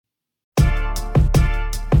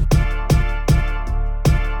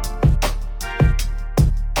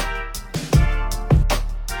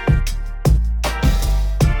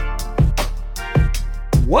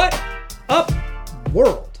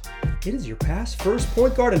class first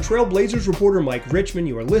point guard and Trailblazers reporter Mike Richman.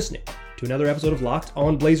 You are listening to another episode of Locked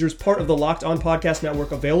On Blazers, part of the Locked On Podcast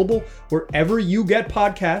Network, available wherever you get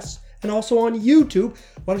podcasts and also on YouTube.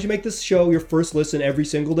 Why don't you make this show your first listen every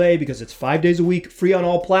single day, because it's 5 days a week, free on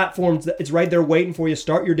all platforms. It's right there waiting for you.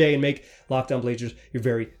 Start your day and make Locked On Blazers your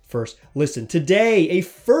very first listen. Today, a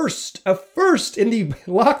first in the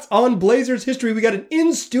Locked On Blazers history. We got an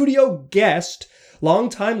in-studio guest.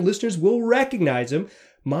 Longtime listeners will recognize him.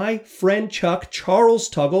 My friend Chuck, Charles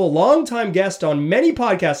Tuggle, a longtime guest on many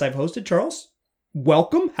podcasts I've hosted. Charles,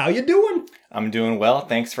 welcome. How you doing? I'm doing well.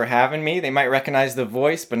 Thanks for having me. They might recognize the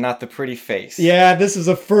voice, but not the pretty face. Yeah, this is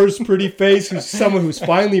a first pretty face who's someone who's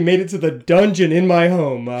finally made it to the dungeon in my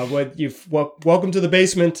home. Welcome to the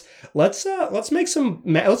basement. Let's make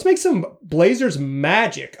some Blazers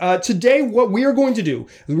magic. Today, what we are going to do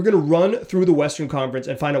is we're going to run through the Western Conference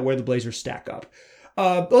and find out where the Blazers stack up.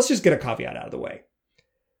 Let's just get a caveat out of the way.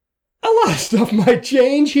 A lot of stuff might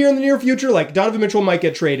change here in the near future, like Donovan Mitchell might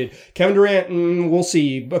get traded. Kevin Durant, we'll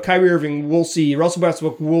see. Kyrie Irving, we'll see. Russell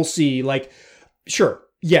Westbrook, we'll see. Sure,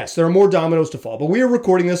 yes, there are more dominoes to fall, but we are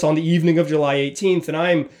recording this on the evening of July 18th, and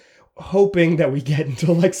I'm hoping that we get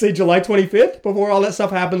until, say, July 25th before all that stuff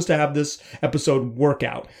happens to have this episode work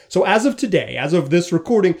out. So as of today, as of this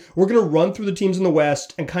recording, we're going to run through the teams in the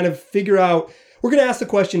West and kind of figure out, we're going to ask the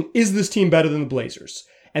question, is this team better than the Blazers?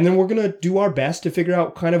 And then we're going to do our best to figure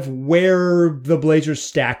out kind of where the Blazers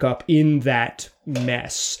stack up in that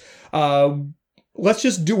mess. We're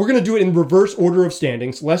going to do it in reverse order of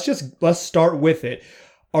standings. Let's start with it.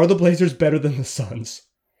 Are the Blazers better than the Suns?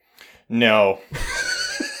 No.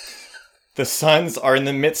 The Suns are in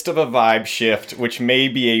the midst of a vibe shift, which may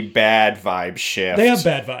be a bad vibe shift. They have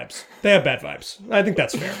bad vibes. I think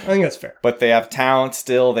that's fair. But they have talent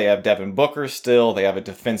still. They have Devin Booker still. They have a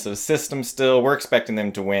defensive system still. We're expecting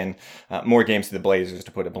them to win more games to the Blazers,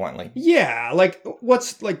 to put it bluntly. Yeah,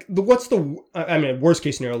 worst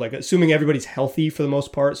case scenario, assuming everybody's healthy for the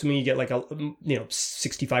most part, assuming you get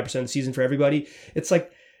 65% of the season for everybody, it's they're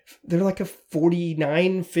a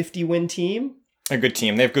 49-50 win team. A good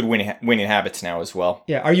team. They have good winning habits now as well.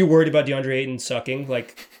 Yeah. Are you worried about DeAndre Ayton sucking?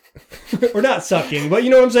 Or not sucking, but you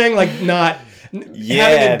know what I'm saying? Having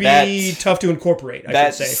it be tough to incorporate, I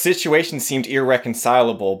should say. That situation seemed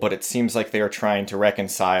irreconcilable, but it seems like they are trying to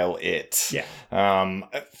reconcile it. Yeah.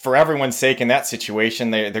 For everyone's sake in that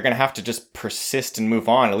situation, they're going to have to just persist and move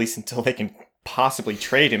on, at least until they can possibly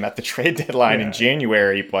trade him at the trade deadline in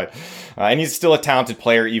January, but and he's still a talented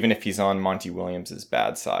player, even if he's on Monty Williams'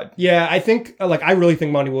 bad side. Yeah, I think I really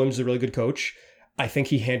think Monty Williams is a really good coach. I think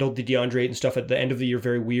he handled the DeAndre Ayton stuff at the end of the year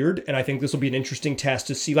very weird, and I think this will be an interesting test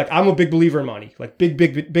to see. I'm a big believer in Monty,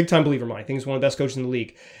 big time believer in Monty. I think he's one of the best coaches in the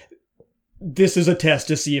league. This is a test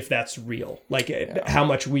to see if that's real, how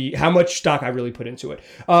much stock I really put into it.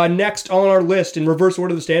 Next on our list, in reverse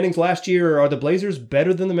order of the standings last year, are the Blazers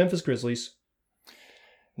better than the Memphis Grizzlies?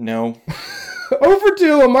 No. Over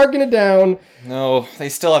 2, I'm marking it down. No, they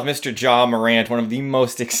still have Mr. Ja Morant, one of the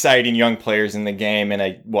most exciting young players in the game,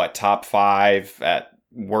 and top 5 at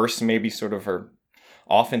worst, maybe sort of her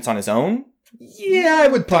offense on his own? Yeah, I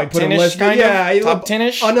would probably put him less. Top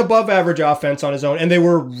 10-ish? An above average offense on his own, and they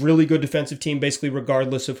were a really good defensive team, basically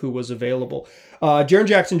regardless of who was available. Jaren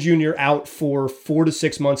Jackson Jr. out for 4 to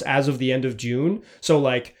 6 months as of the end of June,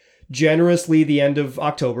 so generously the end of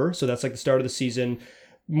October, so that's the start of the season.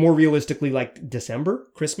 More realistically, December,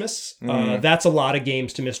 Christmas. That's a lot of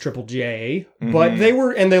games to miss Triple J. But they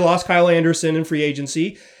lost Kyle Anderson in free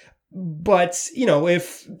agency. But,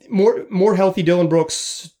 if more healthy Dylan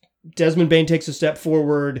Brooks, Desmond Bane takes a step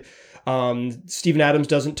forward, Steven Adams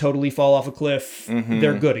doesn't totally fall off a cliff,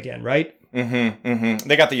 they're good again, right?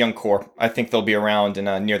 They got the young core. I think they'll be around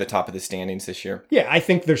and near the top of the standings this year. Yeah, I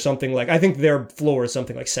think there's something I think their floor is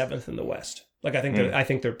something 7th in the West. I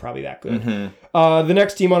think they're probably that good. The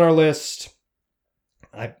next team on our list,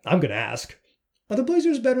 I'm going to ask, are the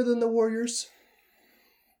Blazers better than the Warriors?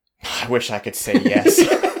 I wish I could say yes.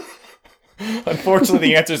 Unfortunately,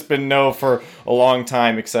 the answer's been no for a long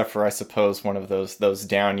time, except for, I suppose, one of those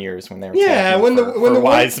down years when they were for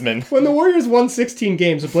Wiseman. When the Warriors won 16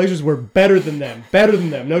 games, the Blazers were better than them,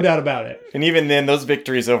 no doubt about it. And even then, those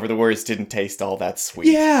victories over the Warriors didn't taste all that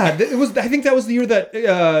sweet. Yeah, it was. I think that was the year that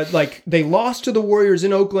they lost to the Warriors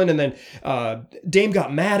in Oakland, and then Dame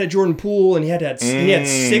got mad at Jordan Poole, and he had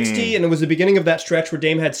 60, and it was the beginning of that stretch where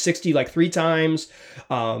Dame had 60 3 times.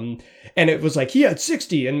 And it was he had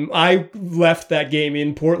 60, and I left that game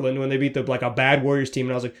in Portland when they beat a bad Warriors team,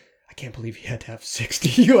 and I was I can't believe he had to have 60.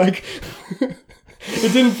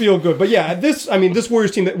 It didn't feel good. But yeah, this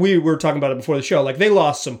Warriors team that we were talking about it before the show, they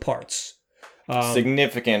lost some parts.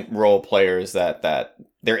 Significant role players that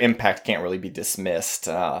their impact can't really be dismissed,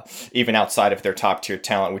 even outside of their top tier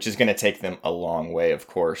talent, which is going to take them a long way, of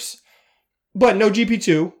course. But no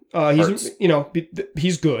GP2.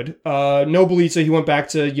 He's good. No Belisa. He went back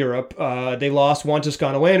to Europe. They lost Juan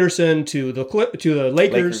Toscano Anderson to the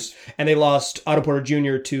Lakers, and they lost Otto Porter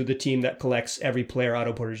Jr. to the team that collects every player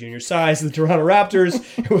Otto Porter Jr.'s size, the Toronto Raptors.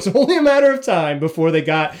 It was only a matter of time before they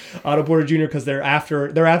got Otto Porter Jr. because they're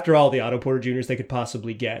after all the Otto Porter Jr.'s they could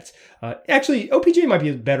possibly get. Actually, OPJ might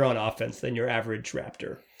be better on offense than your average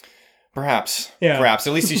Raptor. Perhaps. Yeah. Perhaps.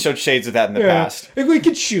 At least he showed shades of that in the past. We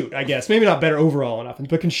could shoot, I guess. Maybe not better overall on offense,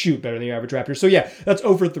 but can shoot better than the average Raptor. So yeah, that's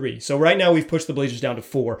 0 for 3. So right now we've pushed the Blazers down to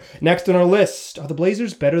 4. Next on our list, are the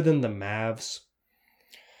Blazers better than the Mavs?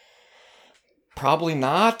 Probably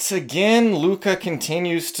not. Again, Luka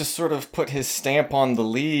continues to sort of put his stamp on the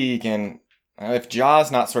league, and if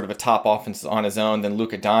Ja's not sort of a top offense on his own, then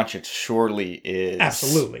Luka Doncic surely is.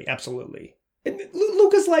 Absolutely.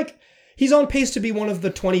 Luka's like... He's on pace to be one of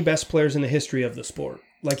the 20 best players in the history of the sport.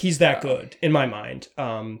 Like, he's that good, in my mind.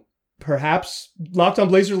 Perhaps, Locked on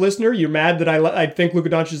Blazer listener, you're mad that I think Luka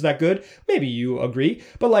Doncic is that good. Maybe you agree.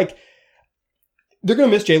 But, like, they're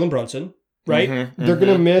going to miss Jalen Brunson, right? They're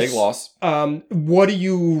going to miss... Big loss. How do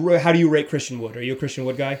you rate Christian Wood? Are you a Christian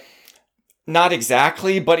Wood guy? Not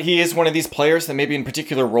exactly, but he is one of these players that maybe in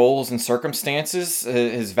particular roles and circumstances,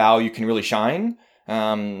 his value can really shine.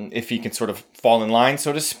 If he can sort of fall in line,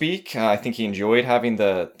 so to speak. I think he enjoyed having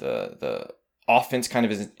the offense kind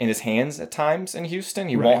of in his hands at times in Houston.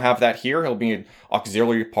 He won't have that here. He'll be an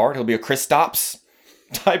auxiliary part. He'll be a Kristaps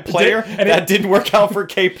type player. That didn't work out for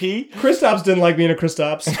KP. Kristaps didn't like being a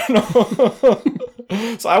Kristaps.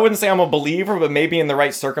 So I wouldn't say I'm a believer, but maybe in the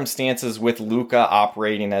right circumstances with Luka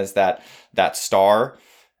operating as that star,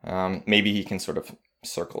 maybe he can sort of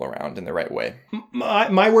circle around in the right way.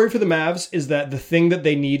 My worry for the Mavs is that the thing that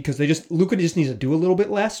they need, because Luka just needs to do a little bit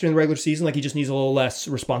less during the regular season. Like, he just needs a little less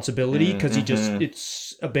responsibility because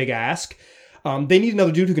it's a big ask. They need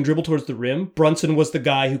another dude who can dribble towards the rim. Brunson was the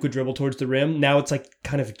guy who could dribble towards the rim. Now it's like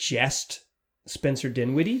kind of just Spencer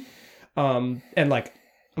Dinwiddie. And like,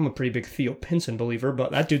 I'm a pretty big Theo Pinson believer,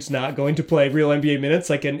 but that dude's not going to play real NBA minutes.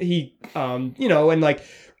 Like, and he, and like,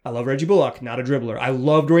 I love Reggie Bullock, not a dribbler. I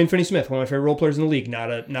love Dorian Finney-Smith, one of my favorite role players in the league, not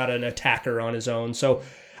an attacker on his own. So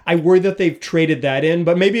I worry that they've traded that in,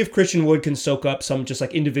 but maybe if Christian Wood can soak up some just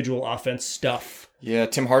like individual offense stuff. Yeah,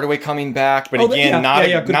 Tim Hardaway coming back, but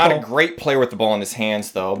not a great player with the ball in his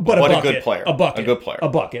hands, though. But a good player. A good player. A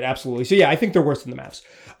bucket, absolutely. So yeah, I think they're worse than the Mavs.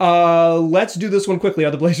 Let's do this one quickly. Are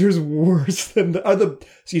the Blazers worse than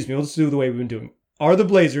let's do the way we've been doing. Are the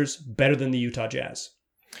Blazers better than the Utah Jazz?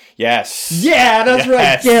 Yes. Yeah, that's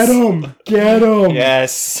right. Get him.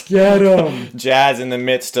 Yes. Get him. Jazz in the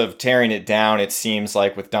midst of tearing it down, it seems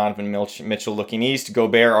like, with Donovan Mitchell looking east.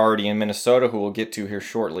 Gobert already in Minnesota, who we'll get to here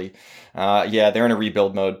shortly. They're in a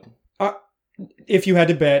rebuild mode. If you had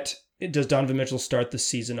to bet, does Donovan Mitchell start the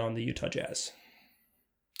season on the Utah Jazz?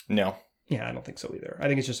 No. Yeah, I don't think so either. I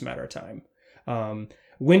think it's just a matter of time.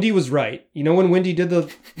 Wendy was right. You know when Wendy did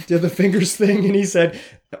the fingers thing and he said,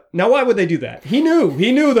 now why would they do that? He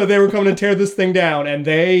knew that they were coming to tear this thing down, and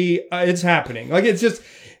it's happening. Like, it's just,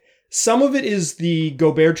 some of it is the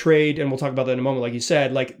Gobert trade, and we'll talk about that in a moment, like you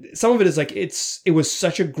said. Like, some of it is like, it was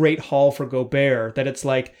such a great haul for Gobert that it's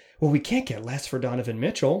like, well, we can't get less for Donovan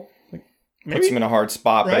Mitchell. Puts him in a hard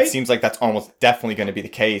spot, right? But it seems like that's almost definitely going to be the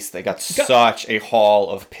case. They got such a haul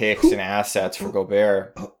of picks and assets for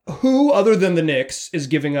Gobert. Who, other than the Knicks, is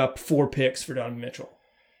giving up 4 picks for Donovan Mitchell?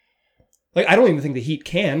 Like, I don't even think the Heat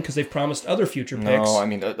can, because they've promised other future picks. No, I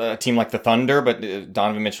mean, a team like the Thunder, but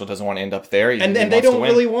Donovan Mitchell doesn't want to end up there. And they don't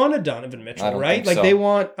really want a Donovan Mitchell, right? Like, so. They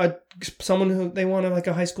want they want like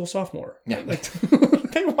a high school sophomore. Yeah.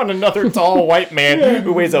 They want another tall white man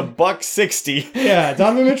who weighs $160. Yeah,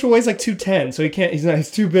 Donovan Mitchell weighs like 210, so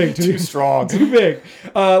he's too big, too strong, too big.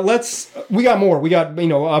 We got more. We got,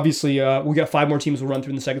 obviously, we got 5 more teams we'll run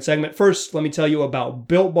through in the second segment. First, let me tell you about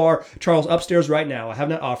Built Bar. Charles, upstairs right now, I have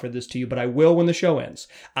not offered this to you, but I will when the show ends.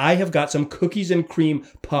 I have got some cookies and cream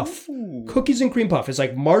puff. Ooh. Cookies and cream puff. It's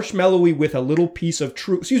like marshmallowy with a little piece of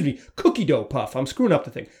cookie dough puff. I'm screwing up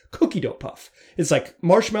the thing. Cookie dough puff. It's like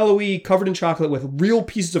marshmallowy covered in chocolate with real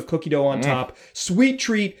pieces of cookie dough on top. Sweet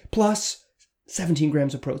treat plus 17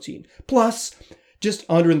 grams of protein plus just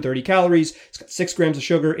 130 calories. It's got 6 grams of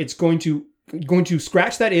sugar. It's going to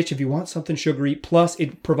scratch that itch if you want something sugary. Plus,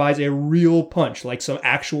 it provides a real punch, like some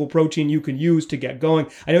actual protein you can use to get going.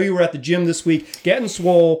 I know you were at the gym this week, getting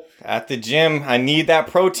swole. At the gym, I need that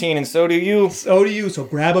protein, and so do you. So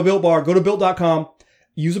grab a Built Bar. Go to Built.com.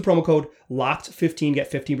 Use the promo code LOCKED15,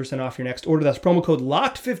 get 15% off your next order. That's promo code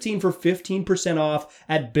LOCKED15 for 15% off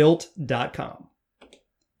at built.com.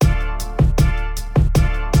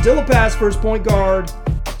 Still a pass first point guard.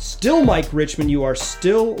 Still Mike Richmond. You are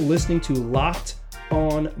still listening to Locked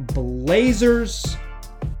on Blazers.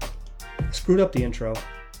 Screwed up the intro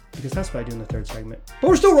because that's what I do in the third segment. But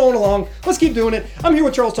we're still rolling along. Let's keep doing it. I'm here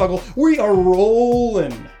with Charles Tuggle. We are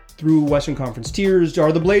rolling through Western Conference tiers.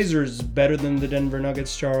 Are the Blazers better than the Denver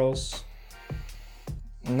Nuggets, Charles?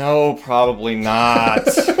 No, probably not.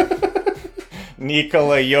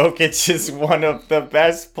 Nikola Jokic is one of the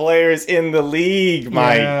best players in the league,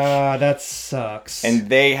 Mike. Yeah, that sucks. And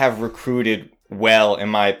they have recruited well, in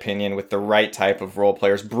my opinion, with the right type of role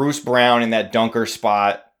players. Bruce Brown in that dunker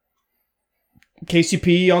spot.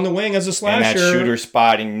 KCP on the wing as a slasher. And that shooter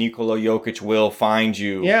spot, and Nikola Jokic will find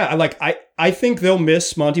you. Yeah, I think they'll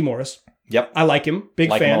miss Monty Morris. Yep. I like him. Big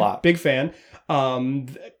fan. Him a lot. Big fan.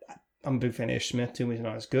 I'm a big fan of Ish Smith too. He's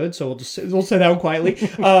not as good, so we'll say that one quietly.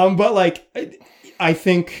 But like, I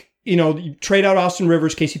think, you trade out Austin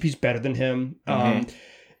Rivers. KCP's better than him.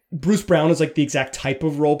 Bruce Brown is like the exact type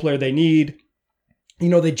of role player they need.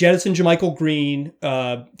 They jettisoned JaMychal Green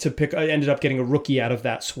to pick. Ended up getting a rookie out of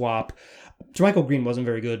that swap. JaMychal Green wasn't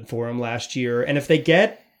very good for him last year. And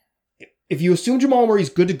if you assume Jamal Murray's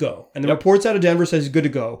good to go, and the reports out of Denver says he's good to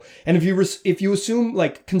go, and if you assume,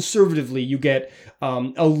 like, conservatively, you get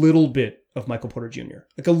a little bit of Michael Porter Jr.,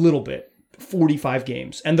 like a little bit, 45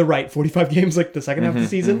 games, and 45 games, like the second half of the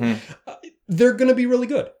season, they're going to be really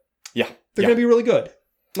good. Yeah. They're going to be really good.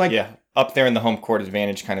 Like, yeah. Up there in the home court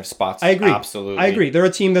advantage kind of spots. I agree. Absolutely. I agree. They're a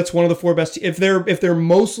team that's one of the four best. If they're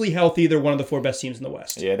mostly healthy, they're one of the four best teams in the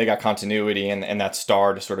West. Yeah, they got continuity and that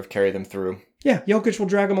star to sort of carry them through. Yeah, Jokic will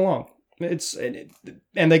drag them along.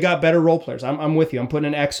 And they got better role players. I'm with you. I'm putting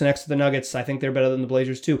an X next to the Nuggets. I think they're better than the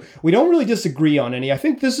Blazers too. We don't really disagree on any. I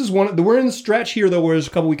think this is we're in the stretch here though where there's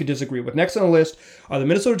a couple we could disagree with. Next on the list are the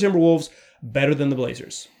Minnesota Timberwolves better than the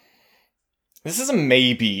Blazers. This is a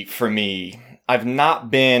maybe for me. I've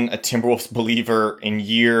not been a Timberwolves believer in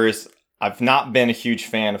years. I've not been a huge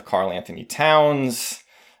fan of Karl Anthony Towns.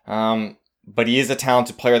 But he is a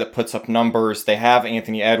talented player that puts up numbers. They have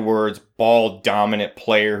Anthony Edwards, ball-dominant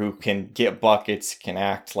player who can get buckets, can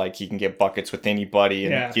act like he can get buckets with anybody.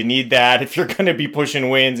 And you need that if you're going to be pushing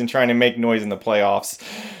wins and trying to make noise in the playoffs.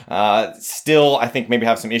 Still, I think maybe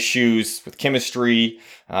have some issues with chemistry.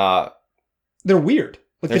 They're weird.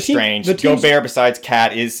 Like they're strange. Gobert, besides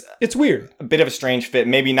Cat, it's weird. A bit of a strange fit.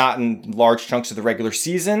 Maybe not in large chunks of the regular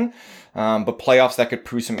season. But playoffs, that could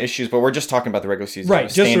prove some issues. But we're just talking about the regular season. Right,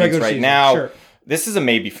 just the regular season. Now, sure. This is a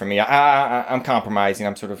maybe for me. I'm compromising.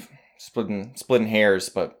 I'm sort of splitting hairs.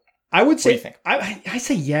 But I would say, what do you think? I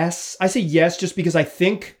say yes. I say yes just because I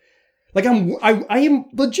think, like, I am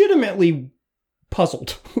legitimately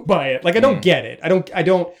puzzled by it. Like, I don't get it.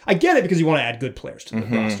 I get it because you want to add good players to the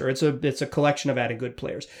roster. It's a collection of adding good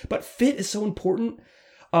players. But fit is so important.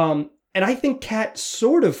 And I think Cat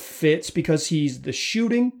sort of fits because he's the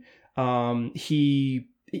shooting. I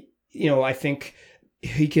think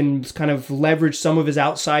he can kind of leverage some of his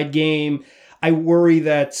outside game. I worry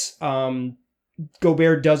that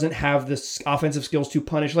Gobert doesn't have the offensive skills to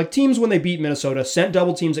punish. Like, teams, when they beat Minnesota, sent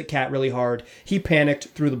double teams at Cat really hard. He panicked,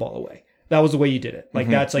 threw the ball away. That was the way you did it. Like,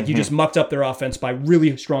 that's like you just mucked up their offense by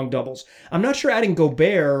really strong doubles. I'm not sure adding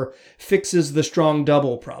Gobert fixes the strong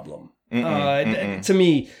double problem to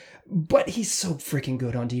me, but he's so freaking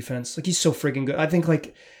good on defense. Like, he's so freaking good. I think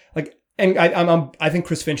I think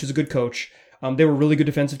Chris Finch is a good coach. They were a really good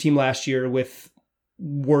defensive team last year with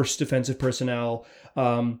worse defensive personnel.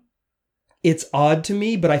 It's odd to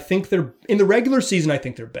me, but I think they're in the regular season. I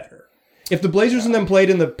think they're better. If the Blazers and them played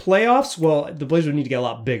in the playoffs, well, the Blazers need to get a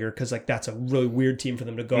lot bigger because, like, that's a really weird team for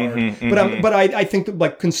them to guard. But I think that,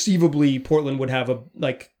 like, conceivably Portland would have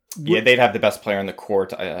they'd have the best player on the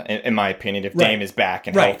court, in my opinion, if Dame is back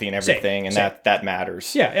and healthy and everything, Same. That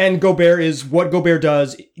matters. Yeah, and Gobert is what Gobert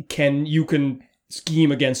does. You can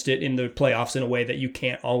scheme against it in the playoffs in a way that you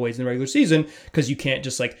can't always in the regular season because you can't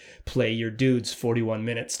just, like, play your dudes 41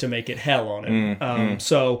 minutes to make it hell on him.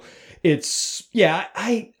 So it's,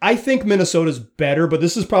 I think Minnesota's better, but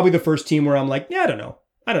this is probably the first team where I'm like, I don't know.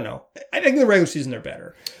 I think in the regular season they're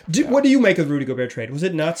better. What do you make of the Rudy Gobert trade? Was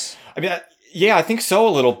it nuts? I mean, yeah, I think so a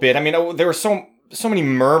little bit. I mean, there were so many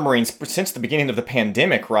murmurings since the beginning of the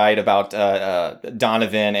pandemic, right, about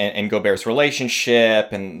Donovan and Gobert's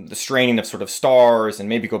relationship and the straining of sort of stars and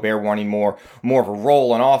maybe Gobert wanting more of a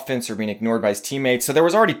role on offense or being ignored by his teammates. So there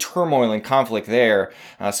was already turmoil and conflict there.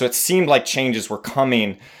 So it seemed like changes were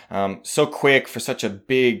coming so quick for such a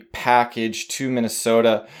big package to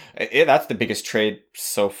Minnesota. That's the biggest trade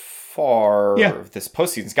so far. Yeah. This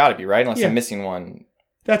postseason's got to be, right? Unless Yeah. I'm missing one.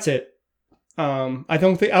 That's it. I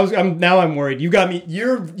don't think I'm worried. You got me.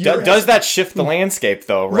 Does that shift the landscape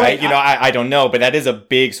though? Right. I don't know, but that is a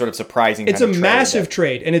big sort of surprising. It's kind a of massive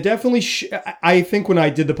trade, and it definitely. I think when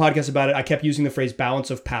I did the podcast about it, I kept using the phrase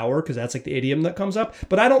 "balance of power" because that's like the idiom that comes up.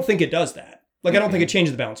 But I don't think it does that. Like I don't think it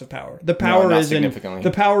changes the balance of power. The power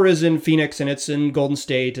is in Phoenix, and it's in Golden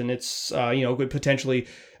State, and it's potentially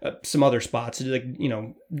some other spots like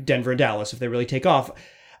Denver and Dallas if they really take off.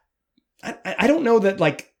 I don't know that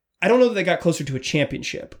I don't know that they got closer to a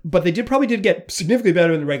championship, but they probably did get significantly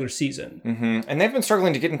better in the regular season. Mm-hmm. And they've been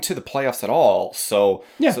struggling to get into the playoffs at all. So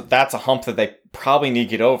that's a hump that they probably need to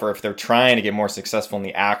get over if they're trying to get more successful in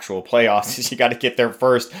the actual playoffs. You got to get there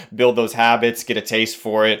first, build those habits, get a taste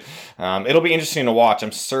for it. It'll be interesting to watch.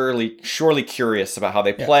 I'm surely curious about how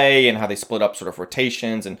they play and how they split up sort of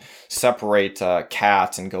rotations and separate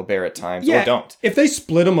Cat and Gobert at times, or don't. If they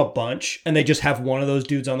split them a bunch and they just have one of those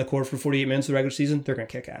dudes on the court for 48 minutes of the regular season, they're going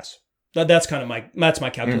to kick ass. That's kind of my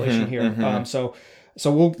calculation here. Mm-hmm.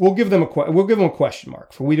 So we'll give them a question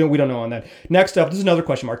mark. For we don't know on that. Next up, this is another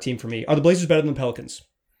question mark team for me. Are the Blazers better than the Pelicans?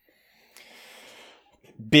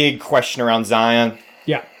 Big question around Zion.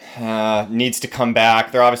 Yeah. Needs to come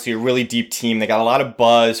back. They're obviously a really deep team. They got a lot of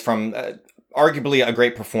buzz from arguably a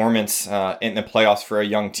great performance in the playoffs for a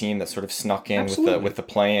young team that sort of snuck in with the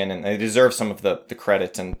play-in, and they deserve some of the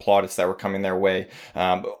credit and plaudits that were coming their way.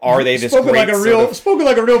 Are they this spoken like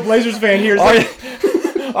a real Blazers fan here?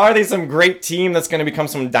 Are they some great team that's going to become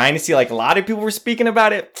some dynasty like a lot of people were speaking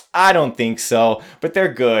about it? I don't think so, but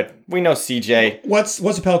they're good. We know CJ. What's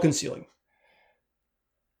the Pelicans ceiling?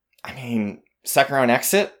 I mean, second round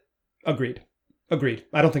exit? Agreed.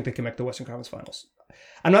 I don't think they can make the Western Conference Finals.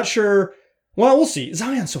 I'm not sure. Well, we'll see.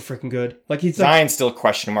 Zion's so freaking good. Zion's still a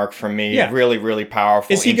question mark for me. Yeah. Really, really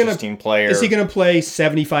powerful, interesting player. Is he going to play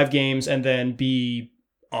 75 games and then be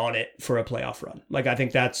on it for a playoff run? I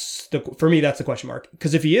think for me, that's the question mark.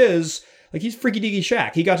 Because if he is, he's freaky deaky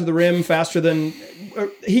Shaq. He got to the rim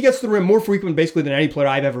he gets to the rim more frequent basically than any player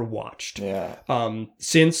I've ever watched. Yeah.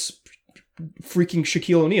 Since freaking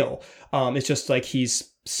Shaquille O'Neal. It's just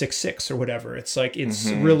he's 6'6" or whatever. It's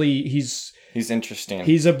really, he's interesting.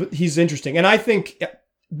 He's interesting. And I think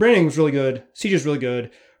Brandon was really good. CJ's really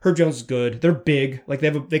good. Herb Jones is good. They're big.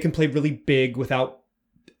 They can play really big without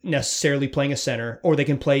necessarily playing a center, or they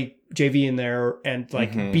can play JV in there and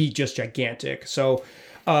be just gigantic. So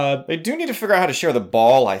they do need to figure out how to share the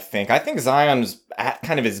ball, I think. I think Zion's at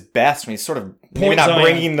kind of his best when he's sort of maybe not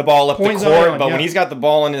bringing the ball up the court, but when he's got the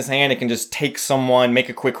ball in his hand, it can just take someone, make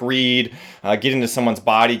a quick read, get into someone's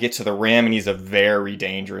body, get to the rim, and he's a very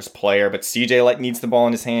dangerous player. But CJ needs the ball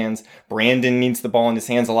in his hands. Brandon needs the ball in his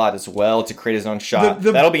hands a lot as well to create his own shot.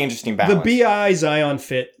 That'll be interesting balance. The BI Zion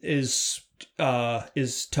fit is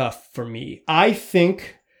tough for me. I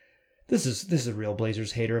think this is a real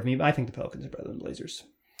Blazers hater of me, but I think the Pelicans are better than the Blazers.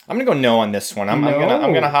 I'm gonna go no on this one. I'm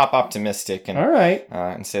gonna hop optimistic and all right,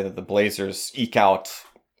 and say that the Blazers eke out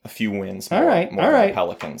a few wins. More than the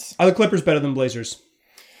Pelicans. Are the Clippers better than Blazers?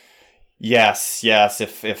 Yes.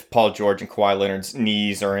 If Paul George and Kawhi Leonard's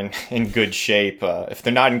knees are in good shape, if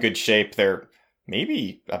they're not in good shape, they're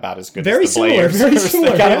maybe about as good as the Blazers. Very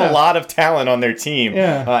similar. They got a lot of talent on their team.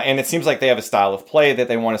 Yeah. And it seems like they have a style of play that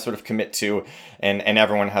they want to sort of commit to, and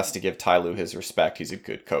everyone has to give Ty Lue his respect. He's a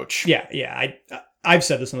good coach. Yeah. I've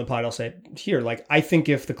said this on the pod. I'll say it here. I think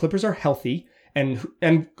if the Clippers are healthy, and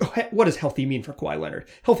what does healthy mean for Kawhi Leonard?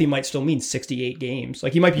 Healthy might still mean 68 games.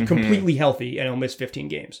 He might be completely healthy and he'll miss 15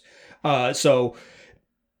 games. So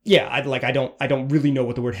yeah, I don't really know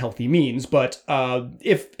what the word healthy means, but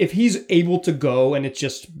if he's able to go and it's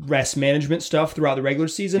just rest management stuff throughout the regular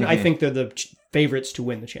season, I think they're the favorites to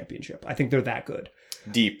win the championship. I think they're that good.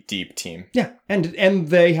 Deep team. Yeah, and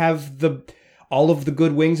they have all of the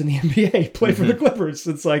good wings in the NBA play for the Clippers.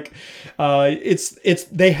 It's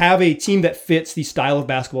they have a team that fits the style of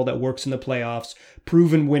basketball that works in the playoffs,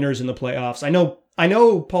 proven winners in the playoffs. I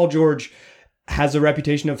know Paul George has a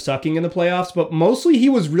reputation of sucking in the playoffs, but mostly he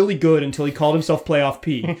was really good until he called himself Playoff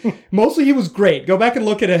P. Mostly he was great. Go back and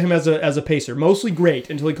look at him as a pacer. Mostly great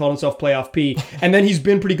until he called himself Playoff P. And then he's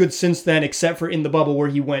been pretty good since then, except for in the bubble where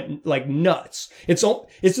he went nuts. It's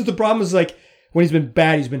just the problem is when he's been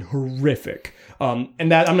bad, he's been horrific.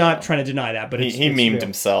 And that I'm not trying to deny that, but he memed real.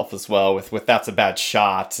 himself as well with that's a bad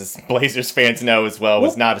shot, as Blazers fans know as well,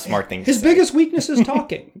 was not a smart thing to say. His biggest weakness is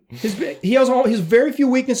talking. He has very few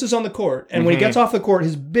weaknesses on the court, and when he gets off the court,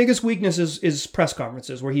 his biggest weakness is press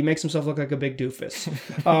conferences where he makes himself look like a big doofus.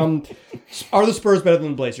 Are the Spurs better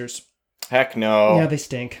than the Blazers? Heck no. Yeah, they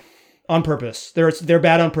stink. on purpose. They're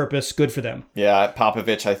bad on purpose. Good for them. Yeah,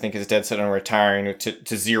 Popovich, I think, is dead set on retiring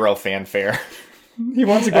to zero fanfare. He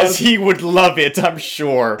wants to go. As he would love it, I'm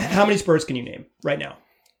sure. How many Spurs can you name right now?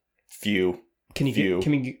 Few. Can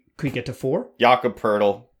we get to 4? Jakob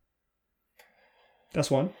Poeltl.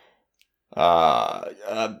 That's one.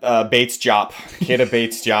 Bates Jop. Kidda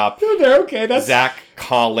Bates Jop. They're okay. That's Zach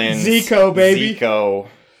Collins. Zico, baby. Zico.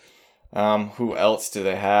 Who else do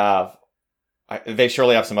they have? They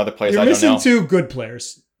surely have some other players. You're I don't missing know. 2 good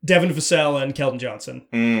players. Devin Vassell and Keldon Johnson.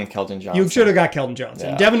 Keldon Johnson. You should have got Keldon Johnson.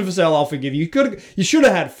 Yeah. Devin Vassell, I'll forgive you. You should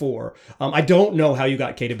have had 4. I don't know how you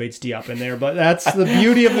got Keita Bates-Diop in there, but that's the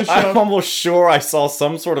beauty of the show. I'm almost sure I saw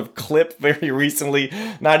some sort of clip very recently.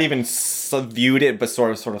 Not even viewed it, but sort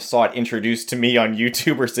of saw it introduced to me on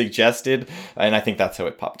YouTube or suggested, and I think that's how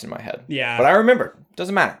it popped in my head. Yeah. But I remember.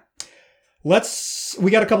 Doesn't matter. We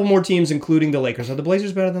got a couple more teams, including the Lakers. Are the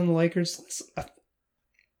Blazers better than the Lakers?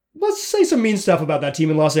 Let's say some mean stuff about that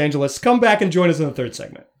team in Los Angeles. Come back and join us in the 3rd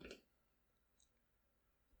segment.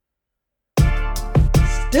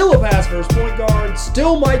 Still a pass first point guard,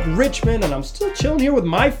 still Mike Richmond, and I'm still chilling here with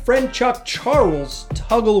my friend Chuck Charles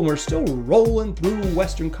Tuggle, and we're still rolling through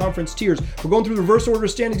Western Conference tiers. We're going through the reverse order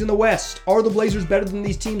of standings in the West. Are the Blazers better than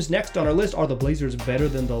these teams next on our list? Are the Blazers better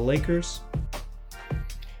than the Lakers?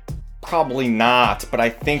 Probably not, but I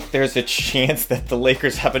think there's a chance that the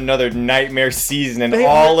Lakers have another nightmare season and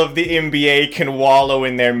all of the NBA can wallow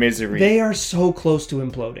in their misery. They are so close to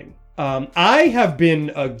imploding. I have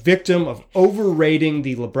been a victim of overrating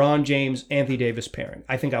the LeBron James Anthony Davis pairing.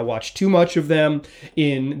 I think I watched too much of them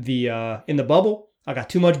in the bubble. I got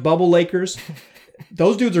too much bubble Lakers.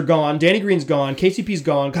 Those dudes are gone. Danny Green's gone. KCP's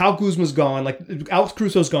gone. Kyle Kuzma's gone. Like Alex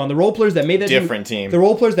Caruso's gone. The role players that made that team. The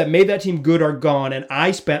role players that made that team good are gone. And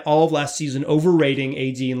I spent all of last season overrating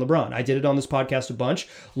AD and LeBron. I did it on this podcast a bunch.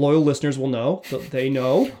 Loyal listeners will know. They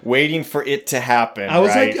know. Waiting for it to happen. I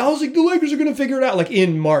was like, the Lakers are gonna figure it out. Like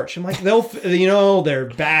in March, I'm like, they're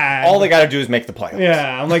bad. All they got to do is make the playoffs.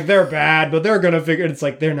 Yeah, I'm like, they're bad, but they're gonna figure. It's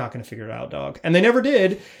like they're not gonna figure it out, dog. And they never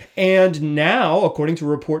did. And now, according to a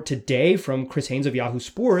report today from Chris Haynes of Yahoo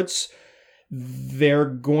Sports, they're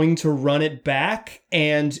going to run it back,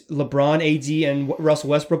 and LeBron, AD, and Russell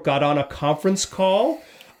Westbrook got on a conference call.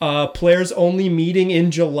 Players only meeting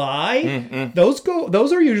in July.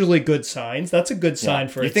 Those are usually good signs. That's a good sign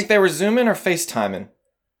for it. You think they were Zooming or FaceTiming?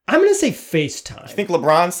 I'm going to say FaceTime. You think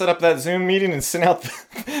LeBron set up that Zoom meeting and sent out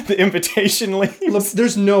the invitation links?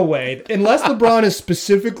 There's no way. Unless LeBron is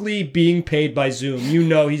specifically being paid by Zoom,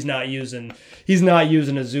 he's not using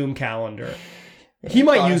a Zoom calendar. He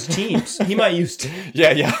might use Teams.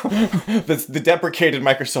 Yeah. That's the deprecated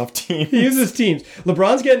Microsoft Teams. He uses Teams.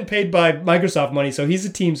 LeBron's getting paid by Microsoft money, so he's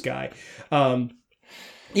a Teams guy. I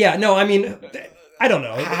don't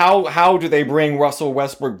know. How do they bring Russell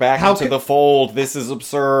Westbrook back into the fold? This is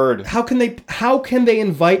absurd. How can they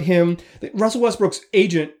invite him? Russell Westbrook's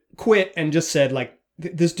agent quit and just said, like,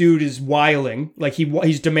 this dude is wiling. Like,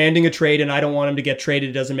 he's demanding a trade, and I don't want him to get traded.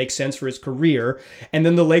 It doesn't make sense for his career. And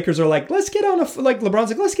then the Lakers are like, LeBron's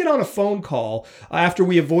like, let's get on a phone call after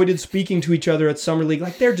we avoided speaking to each other at Summer League.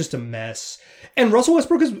 Like, they're just a mess. And Russell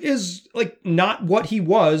Westbrook is like not what he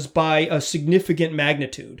was by a significant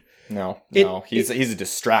magnitude. No. He's a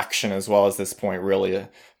distraction as well at this point, really.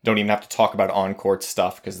 Don't even have to talk about on-court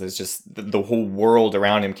stuff because there's just the whole world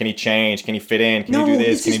around him. Can he change? Can he fit in? Can he do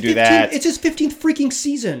this? Can he do that? It's his 15th freaking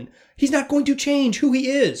season. He's not going to change who he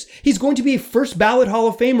is. He's going to be a first ballot Hall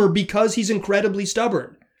of Famer because he's incredibly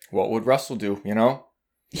stubborn. What would Russell do,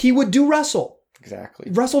 He would do Russell. Exactly.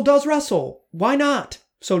 Russell does Russell. Why not,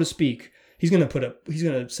 so to speak? He's gonna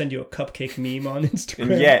send you a cupcake meme on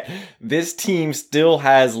Instagram. And yet, this team still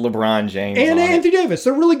has LeBron James and on Anthony Davis.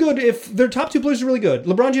 They're really good. If their top 2 players are really good,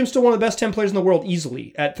 LeBron James is still one of the best 10 players in the world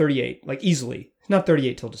easily at 38. Like easily, not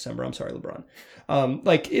 38 till December. I'm sorry, LeBron.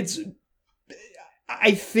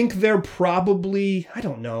 I think they're probably. I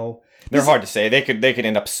don't know. They're hard to say. They could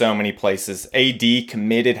end up so many places. AD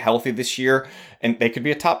committed healthy this year, and they could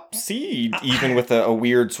be a top seed even with a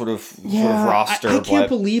weird sort of roster. I can't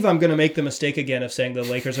believe I'm going to make the mistake again of saying the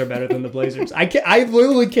Lakers are better than the Blazers. I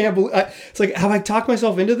literally can't believe. It's like, have I talked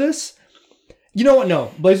myself into this? You know what?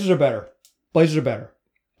 No, Blazers are better.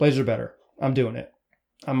 I'm doing it.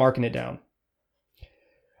 I'm marking it down.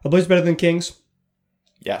 Are Blazers better than Kings?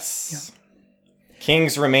 Yes. Yeah.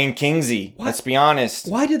 Kings remain Kingsy. What? Let's be honest.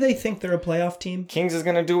 Why do they think they're a playoff team? Kings is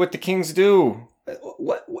going to do what the Kings do.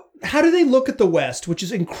 What? How do they look at the West, which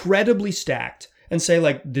is incredibly stacked, and say,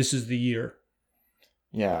 like, this is the year?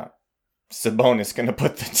 Yeah. Sabonis going to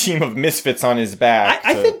put the team of misfits on his back.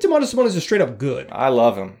 I think Domantas Sabonis is straight up good. I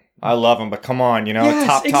love him. I love him, but come on, Yes,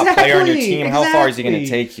 top player on your team. How far is he going to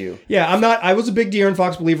take you? Yeah, I was a big De'Aaron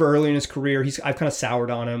Fox believer early in his career. I've kind of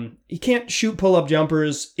soured on him. He can't shoot pull-up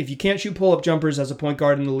jumpers. If you can't shoot pull-up jumpers as a point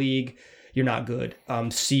guard in the league, you're not good.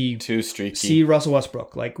 Too streaky. See Russell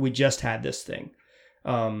Westbrook. Like, we just had this thing.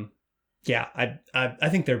 Yeah, I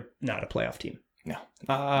think they're not a playoff team. No.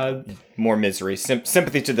 More misery.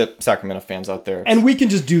 Sympathy to the Sacramento fans out there. And we can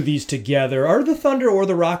just do these together. Are the Thunder or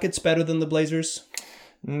the Rockets better than the Blazers?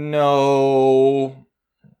 No.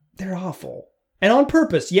 They're awful. And on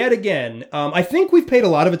purpose, yet again. I think we've paid a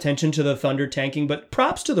lot of attention to the Thunder tanking, but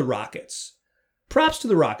props to the Rockets. Props to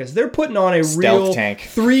the Rockets. They're putting on a Stealth real tank.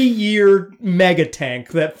 3-year mega tank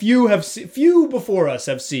that few before us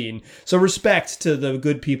have seen. So respect to the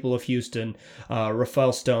good people of Houston,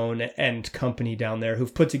 Rafael Stone and company down there,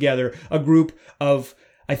 who've put together a group of,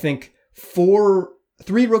 I think,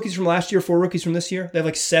 3 rookies from last year, 4 rookies from this year. They have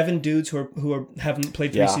like 7 dudes who haven't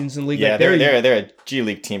played 3 seasons in the league. Yeah, like they're a G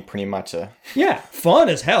League team pretty much. Yeah, fun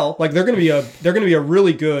as hell. Like they're gonna be a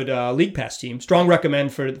really good League Pass team. Strong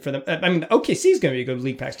recommend for them. I mean, OKC is gonna be a good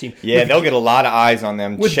League Pass team. Yeah, they'll get a lot of eyes on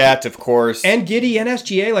them. Chet, of course, and Giddey and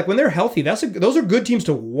SGA. Like when they're healthy, those are good teams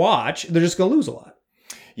to watch. They're just gonna lose a lot.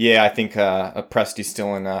 Yeah, I think Presti's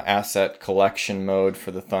still in asset collection mode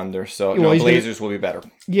for the Thunder, so Blazers will be better.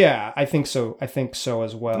 Yeah, I think so. I think so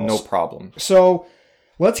as well. No problem. So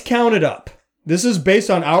let's count it up. This is based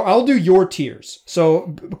on I'll do your tiers.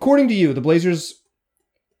 So according to you, the Blazers.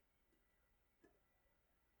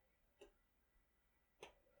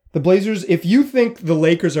 If you think the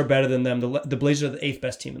Lakers are better than them, the Blazers are the 8th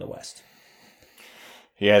best team in the West.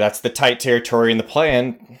 Yeah, that's the tight territory in the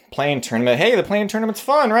play-in tournament. Hey, the play-in tournament's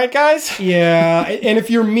fun, right, guys? Yeah, and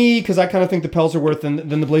if you're me, because I kind of think the Pels are worth, then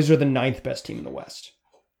the Blazers are the 9th best team in the West.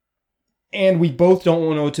 And we both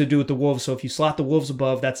don't know what to do with the Wolves, so if you slot the Wolves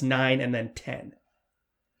above, that's 9 and then 10.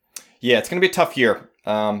 Yeah, it's going to be a tough year.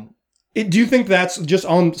 Do you think that's just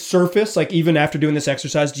on surface, like even after doing this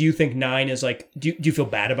exercise, do you think 9 is like, do you feel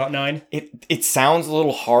bad about 9? It sounds a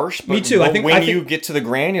little harsh, but me too. When you get to the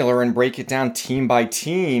granular and break it down team by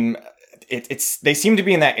team, they seem to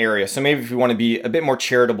be in that area. So maybe if you want to be a bit more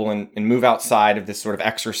charitable and move outside of this sort of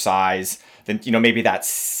exercise, then maybe that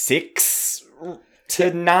 6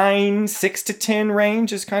 to 9, 6 to 10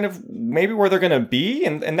 range is kind of maybe where they're going to be,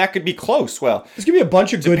 and that could be close. Well, there's going to be a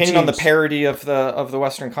bunch of good teams. Depending on the parity of the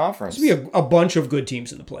Western Conference. There's going to be a bunch of good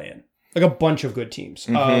teams in the play-in. Like a bunch of good teams.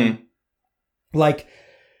 Mm-hmm. Like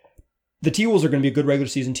the T-Wolves are going to be a good regular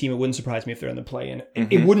season team. It wouldn't surprise me if they're in the play-in.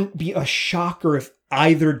 Mm-hmm. It wouldn't be a shocker if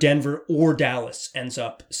either Denver or Dallas ends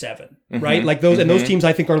up 7, Mm-hmm. right? Like those, and those teams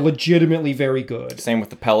I think are legitimately very good. Same with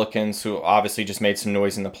the Pelicans, who obviously just made some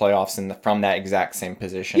noise in the playoffs from that exact same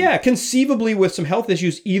position. Yeah, conceivably with some health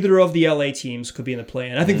issues, either of the LA teams could be in the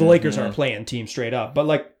play-in. I think the Lakers are a play-in team straight up, but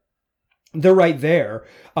like they're right there.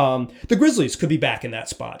 The Grizzlies could be back in that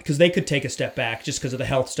spot because they could take a step back just because of the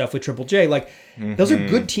health stuff with Triple J. Like those are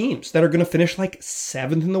good teams that are going to finish like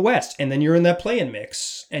 7th in the West, and then you're in that play-in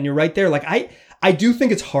mix, and you're right there. Like I do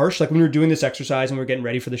think it's harsh. Like when we were doing this exercise and we were getting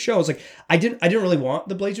ready for the show, it's like I didn't really want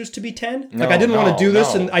the Blazers to be 10. Like I didn't want to do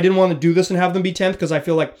this, and I didn't want to do this and have them be 10th because I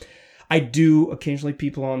feel like I do occasionally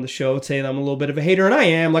people on the show say that I'm a little bit of a hater, and I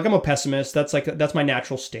am. Like I'm a pessimist. That's my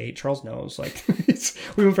natural state. Charles knows. Like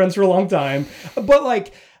we've been friends for a long time, but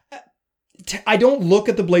like I don't look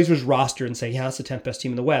at the Blazers roster and say, yeah, that's the 10th best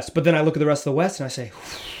team in the West. But then I look at the rest of the West and I say,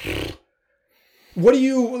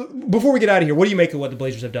 before we get out of here, what do you make of what the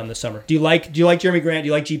Blazers have done this summer? Do you like Jeremy Grant? Do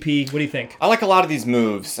you like GP? What do you think? I like a lot of these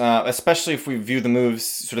moves, especially if we view the moves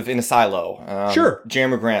sort of in a silo. Sure.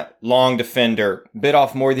 Jeremy Grant, long defender, bit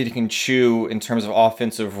off more than he can chew in terms of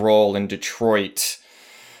offensive role in Detroit.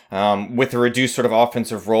 With a reduced sort of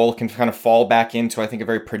offensive role, can kind of fall back into, I think, a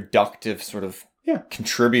very productive sort of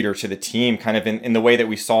contributor to the team, kind of in the way that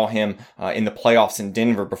we saw him in the playoffs in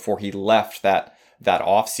Denver before he left that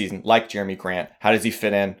offseason, like Jeremy Grant. How does he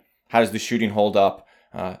fit in? How does the shooting hold up?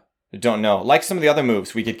 Don't know. Like some of the other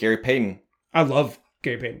moves, we get Gary Payton. I love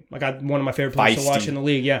Gary Payton. Like one of my favorite players to watch in the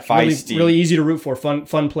league. Yeah, feisty. Really easy to root for. Fun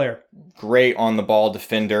player. Great on the ball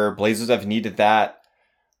defender. Blazers have needed that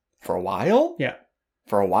for a while. Yeah.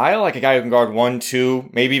 For a while, like a guy who can guard 1, 2,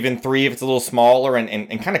 maybe even 3 if it's a little smaller,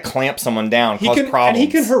 and kind of clamp someone down, cause problems. And he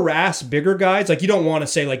can harass bigger guys. Like you don't want to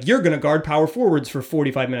say like you're going to guard power forwards for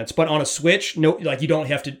 45 minutes, but on a switch, no, like you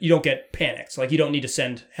don't get panics. Like you don't need to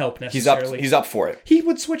send help necessarily. He's up for it. He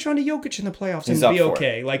would switch onto Jokic in the playoffs and be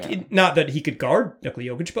okay. Like not that he could guard Nikola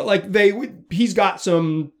Jokic, but like he's got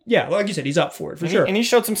some. Yeah, like you said, he's up for it for sure. And he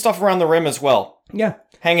showed some stuff around the rim as well. Yeah,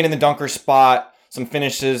 hanging in the dunker spot. some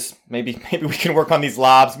finishes. Maybe we can work on these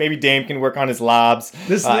lobs. Maybe Dame can work on his lobs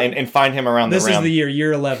and find him around the rim. This is the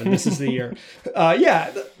year 11. This is the year.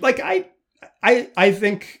 Like I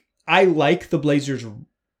think I like the Blazers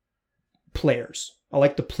players. I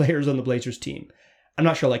like the players on the Blazers team. I'm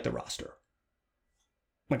not sure I like the roster.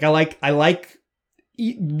 Like I like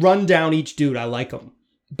run down each dude. I like them,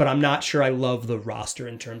 but I'm not sure I love the roster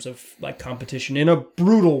in terms of like competition in a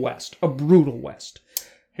brutal West.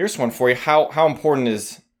 Here's one for you. How important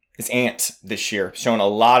is Ant this year? Showing a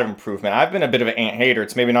lot of improvement. I've been a bit of an Ant hater.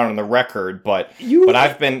 It's maybe not on the record, but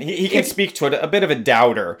I've been. He can speak to it. A bit of a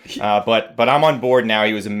doubter, but I'm on board now.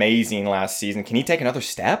 He was amazing last season. Can he take another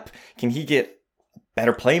step? Can he get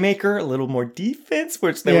better playmaker, a little more defense,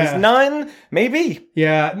 which there was none? Maybe.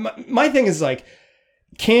 Yeah. My thing is like,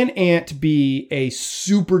 can Ant be a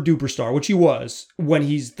super duper star, which he was when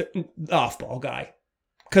he's the off ball guy?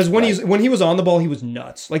 Because when he was on the ball, he was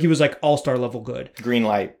nuts. Like he was like all-star level good. Green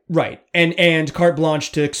light. Right. And carte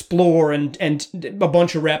blanche to explore and a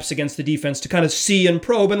bunch of reps against the defense to kind of see and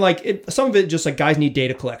probe. And like some of it just like guys need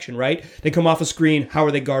data collection, right? They come off a screen. How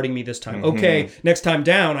are they guarding me this time? Mm-hmm. Okay, next time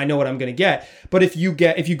down, I know what I'm going to get. But if you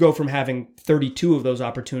go from having 32 of those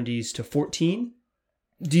opportunities to 14,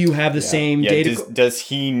 do you have the same data? Does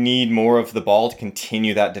he need more of the ball to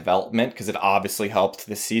continue that development? Because it obviously helped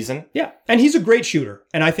this season. Yeah, and he's a great shooter,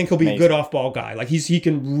 and I think he'll be a good off-ball guy. Like he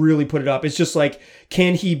can really put it up. It's just like, do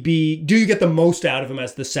you get the most out of him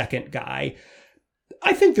as the second guy?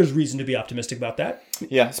 I think there's reason to be optimistic about that.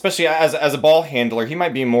 Yeah, especially as a ball handler, he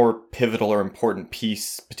might be a more pivotal or important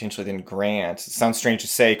piece potentially than Grant. It sounds strange to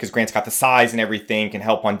say because Grant's got the size and everything, can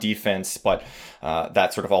help on defense, but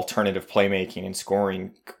that sort of alternative playmaking and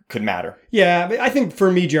scoring could matter. Yeah, but I think for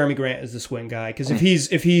me, Jeremy Grant is the swing guy because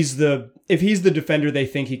if he's the defender they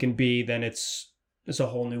think he can be, then it's a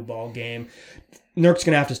whole new ball game. Nurk's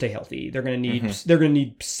going to have to stay healthy. They're going to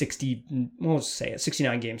need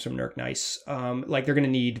 69 games from Nurk Nice. Like they're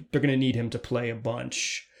going to need him to play a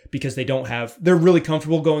bunch because they're really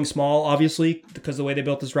comfortable going small, obviously, because of the way they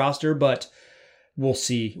built this roster, but we'll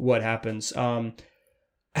see what happens.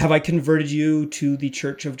 Have I converted you to the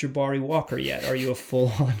Church of Jabari Walker yet? Are you a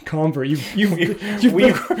full-on convert?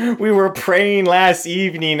 We were praying last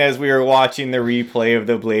evening as we were watching the replay of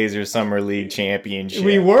the Blazers Summer League Championship.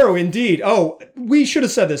 We were, indeed. Oh, we should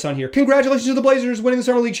have said this on here. Congratulations to the Blazers winning the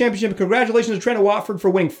Summer League Championship. Congratulations to Trent Watford for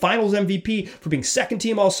winning Finals MVP, for being second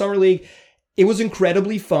team All-Summer League. It was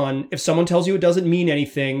incredibly fun. If someone tells you it doesn't mean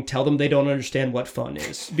anything, tell them they don't understand what fun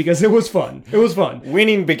is. Because it was fun. It was fun.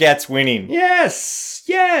 Winning begets winning. Yes.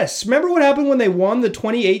 Remember what happened when they won the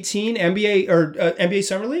 2018 NBA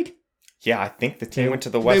Summer League? Yeah, I think the team went to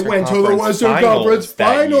the Western Conference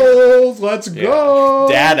Finals. Let's go.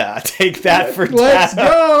 Data. Take that for data. Let's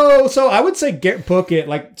go. So I would say book it.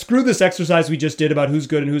 Like, screw this exercise we just did about who's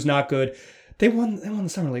good and who's not good. They won the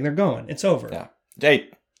Summer League. They're going. It's over. Yeah. Hey,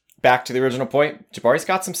 back to the original point. Jabari's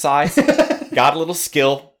got some size. Got a little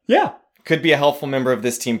skill. Yeah. Could be a helpful member of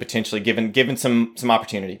this team potentially, given some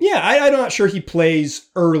opportunity. Yeah, I'm not sure he plays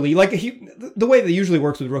early. Like the way that usually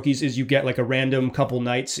works with rookies is you get like a random couple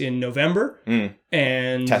nights in November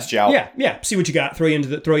and test you out. Yeah. See what you got. Throw you into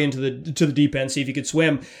the deep end. See if you could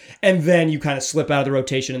swim, and then you kind of slip out of the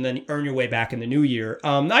rotation and then earn your way back in the new year.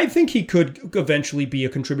 I think he could eventually be a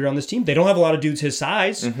contributor on this team. They don't have a lot of dudes his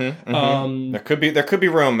size. There could be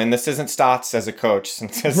room, and this isn't Stotts as a coach,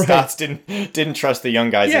 since Stotts didn't trust the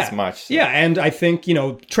young guys as much. So. Yeah, and I think,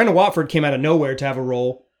 Trent Watford came out of nowhere to have a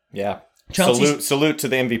role. Yeah. Salute to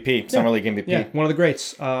the MVP, Summer League MVP. Yeah, one of the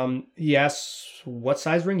greats. He asks what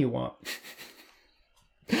size ring you want.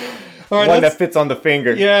 All right, one that fits on the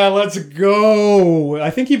finger. Yeah, let's go. I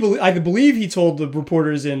think I believe he told the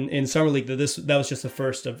reporters in Summer League that that was just the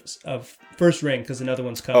first of first ring because another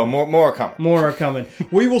one's coming. Oh, more are coming. More are coming.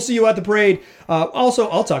 We will see you at the parade. Also,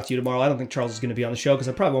 I'll talk to you tomorrow. I don't think Charles is going to be on the show because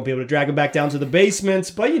I probably won't be able to drag him back down to the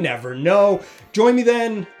basement, but you never know. Join me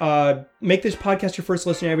then. Make this podcast your first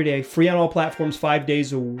listen every day. Free on all platforms, 5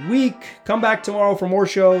 days a week. Come back tomorrow for more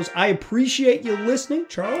shows. I appreciate you listening.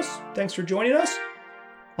 Charles, thanks for joining us.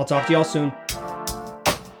 I'll talk to y'all soon.